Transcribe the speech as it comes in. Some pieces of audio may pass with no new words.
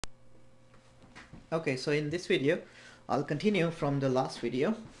Okay, so in this video, I'll continue from the last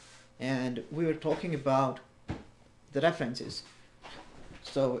video, and we were talking about the references.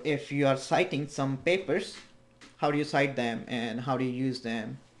 So if you are citing some papers, how do you cite them and how do you use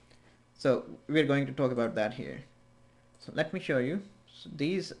them? So we're going to talk about that here. So let me show you. So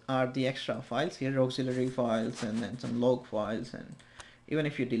these are the extra files here, auxiliary files and then some log files, and even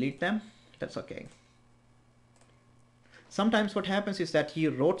if you delete them, that's okay. Sometimes what happens is that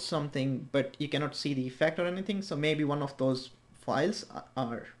you wrote something but you cannot see the effect or anything, so maybe one of those files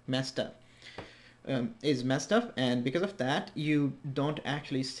are messed up, and because of that you don't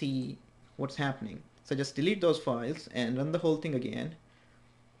actually see what's happening. So just delete those files and run the whole thing again.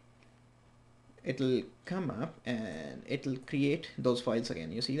 It'll come up and it'll create those files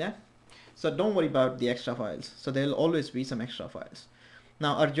again. You see that? So don't worry about the extra files. So there'll always be some extra files.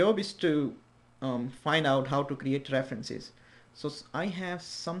 Now our job is to find out how to create references. So I have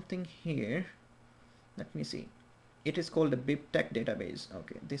something here. Let me see. It is called a BibTeX database.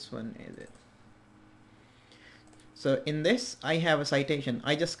 Okay, this one is it. So in this, I have a citation.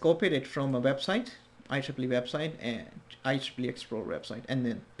 I just copied it from a website, IEEE website and IEEE Explorer website, and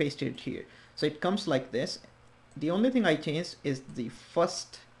then pasted it here. So it comes like this. The only thing I changed is the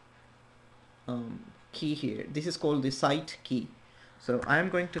first key here. This is called the cite key. So I'm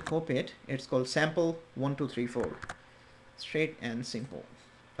going to copy it. It's called sample 1234. Straight and simple.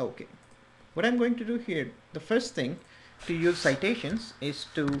 Okay. What I'm going to do here, the first thing to use citations is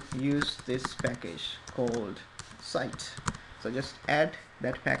to use this package called cite. So just add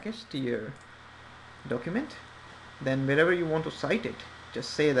that package to your document. Then wherever you want to cite it,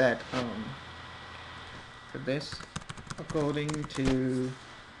 just say that for this, according to,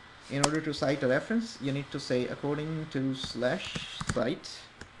 in order to cite a reference, you need to say according to /cite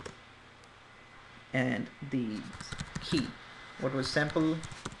and the key. What was sample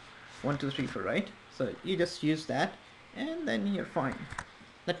 1234, right? So you just use that and then you're fine.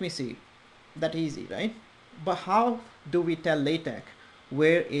 Let me see. That easy, right? But how do we tell LaTeX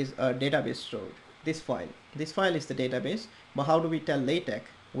where is our database stored? This file. This file is the database, but how do we tell LaTeX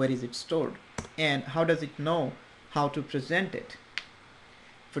where is it stored? And how does it know how to present it?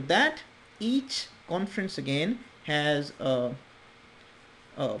 For that, each conference again has a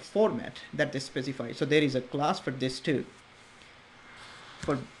format that they specify. So there is a class for this too.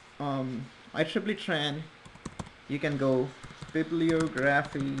 For IEEE Tran, you can go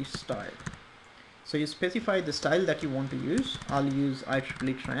bibliography style. So you specify the style that you want to use. I'll use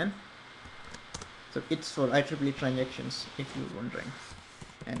IEEE Tran. So it's for IEEE transactions, if you're wondering.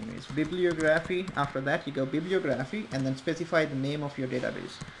 Anyways, bibliography. After that, you go bibliography and then specify the name of your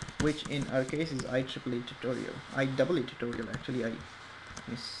database, which in our case is IEEE tutorial. IEEE tutorial. Actually, I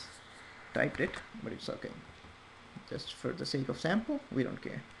mistyped it, but it's okay. Just for the sake of sample, we don't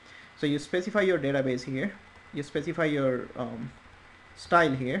care. So you specify your database here. You specify your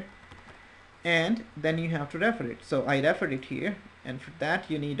style here, and then you have to refer it. So I referred it here, and for that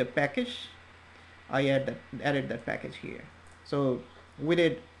you need a package. I added that package here. So we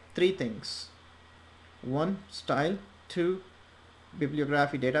did three things: one, style; two,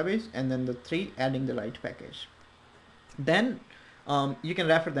 bibliography database; and then the three, adding the right package. Then you can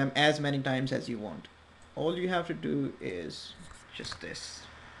refer them as many times as you want. All you have to do is just this.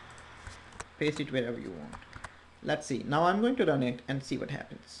 Paste it wherever you want. Let's see. Now I'm going to run it and see what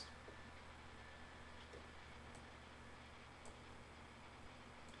happens.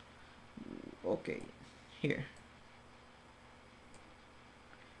 Okay, here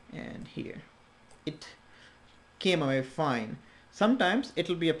and here. It came away fine. Sometimes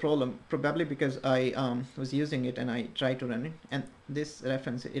it'll be a problem, probably because I was using it and I tried to run it, and this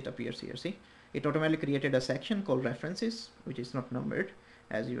reference, it appears here. See, it automatically created a section called references, which is not numbered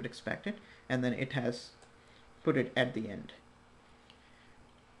as you would expect it, and then it has put it at the end.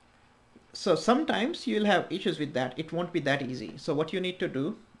 So sometimes you'll have issues with that. It won't be that easy. So what you need to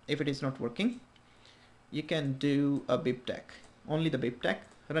do, if it is not working, you can do a BibTeX, only the BibTeX,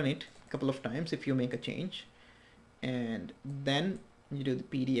 run it a couple of times if you make a change, and then you do the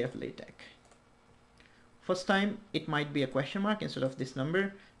PDF LaTeX. First time it might be a question mark instead of this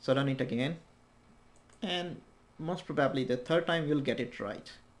number, so run it again, and most probably the third time you'll get it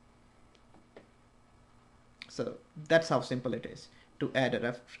right. So that's how simple it is to add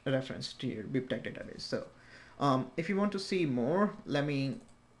a reference to your BibTeX database. So if you want to see more, let me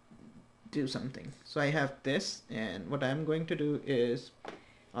do something. So I have this, and what I'm going to do is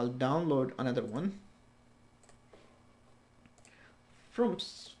I'll download another one from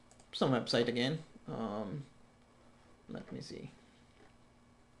some website again. Let me see.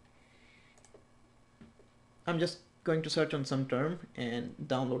 I'm just going to search on some term and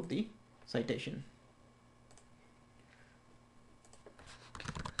download the citation.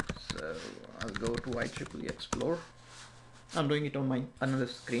 I'll go to IEEE Explore. I'm doing it on my another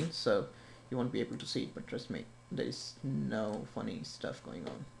screen, so you won't be able to see it, but trust me, there is no funny stuff going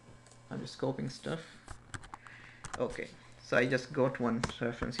on. I'm just scoping stuff. Okay, so I just got one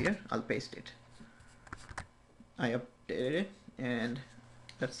reference here. I'll paste it. I updated it, and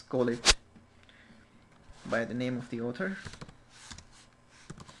let's call it by the name of the author.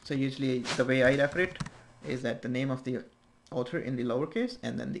 So usually the way I refer it is that the name of the author in the lowercase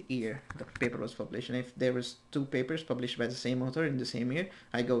and then the year the paper was published. And if there was 2 papers published by the same author in the same year,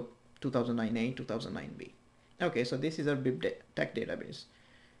 I go 2009A, 2009B. Okay, so this is our BibTeX database,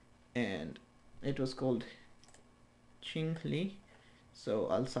 and it was called Chingley. So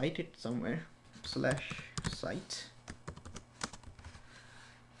I'll cite it somewhere, /cite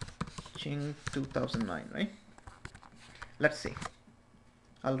Ching 2009, right? Let's see.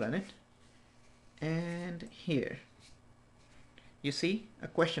 I'll run it, and here you see a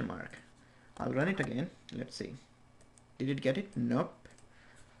question mark. I'll run it again. Let's see. Did it get it? Nope.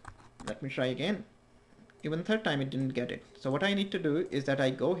 Let me try again. Even third time it didn't get it. So what I need to do is that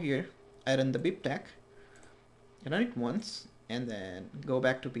I go here, I run the BibTeX, run it once, and then go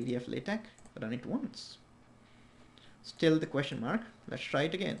back to PDF LaTeX, run it once. Still the question mark. Let's try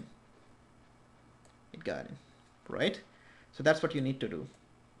it again. It got it, right? So that's what you need to do.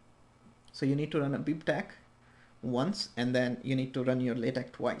 So you need to run a BibTeX once, and then you need to run your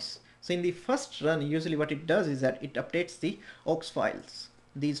LaTeX twice. So in the first run, usually what it does is that it updates the aux files,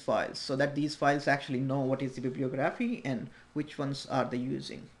 these files, so that these files actually know what is the bibliography and which ones are they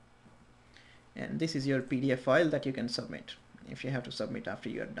using. And this is your PDF file that you can submit if you have to submit after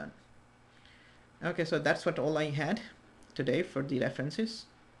you are done. Okay, so that's what all I had today for the references.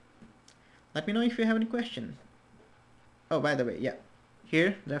 Let me know if you have any question. Oh, by the way, yeah.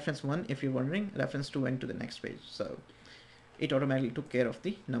 Here, reference 1, if you're wondering, reference 2 went to the next page. So it automatically took care of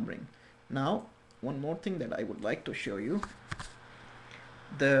the numbering. Now, one more thing that I would like to show you.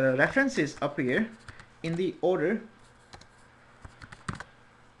 The references appear in the order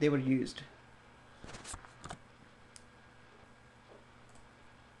they were used.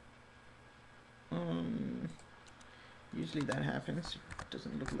 Usually that happens. It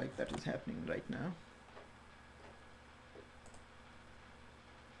doesn't look like that is happening right now.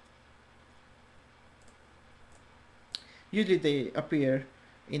 Usually they appear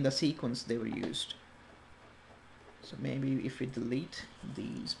in the sequence they were used. So maybe if we delete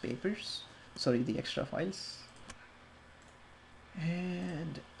these papers, sorry, the extra files,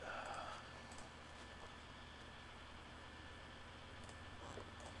 and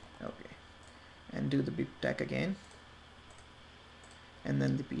okay, and do the BibTeX again, and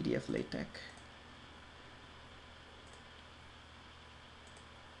then the PDF LaTeX.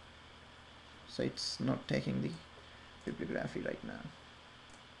 So it's not taking the bibliography right now.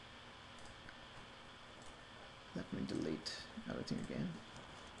 Let me delete everything again.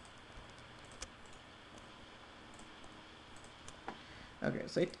 Okay,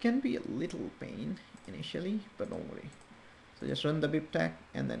 so it can be a little pain initially, but don't worry. So just run the BibTeX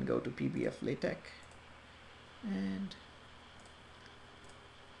and then go to PDF LaTeX, and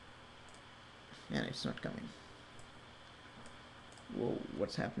it's not coming. Whoa,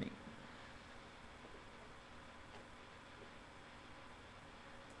 what's happening?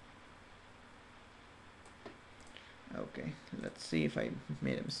 Okay, let's see if I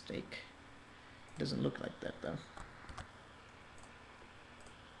made a mistake. Doesn't look like that though.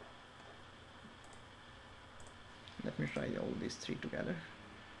 Let me try all these 3 together.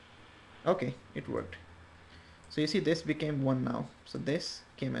 Okay, it worked. So you see this became 1 now. So this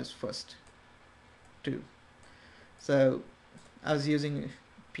came as first 2. So I was using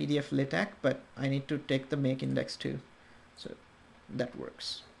PDF LaTeX, but I need to take the make index too. So that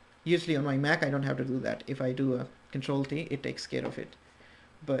works. Usually on my Mac I don't have to do that. If I do a Control T, it takes care of it.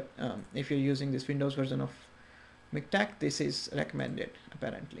 But if you're using this Windows version of BibTeX, this is recommended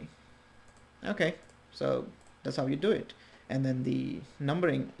apparently. Okay, so that's how you do it. And then the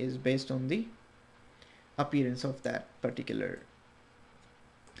numbering is based on the appearance of that particular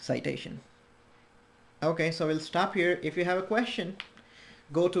citation. Okay, so we'll stop here. If you have a question,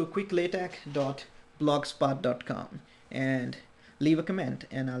 go to quicklatech.blogspot.com and leave a comment,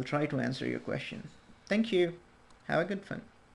 and I'll try to answer your question. Thank you. Have a good fun.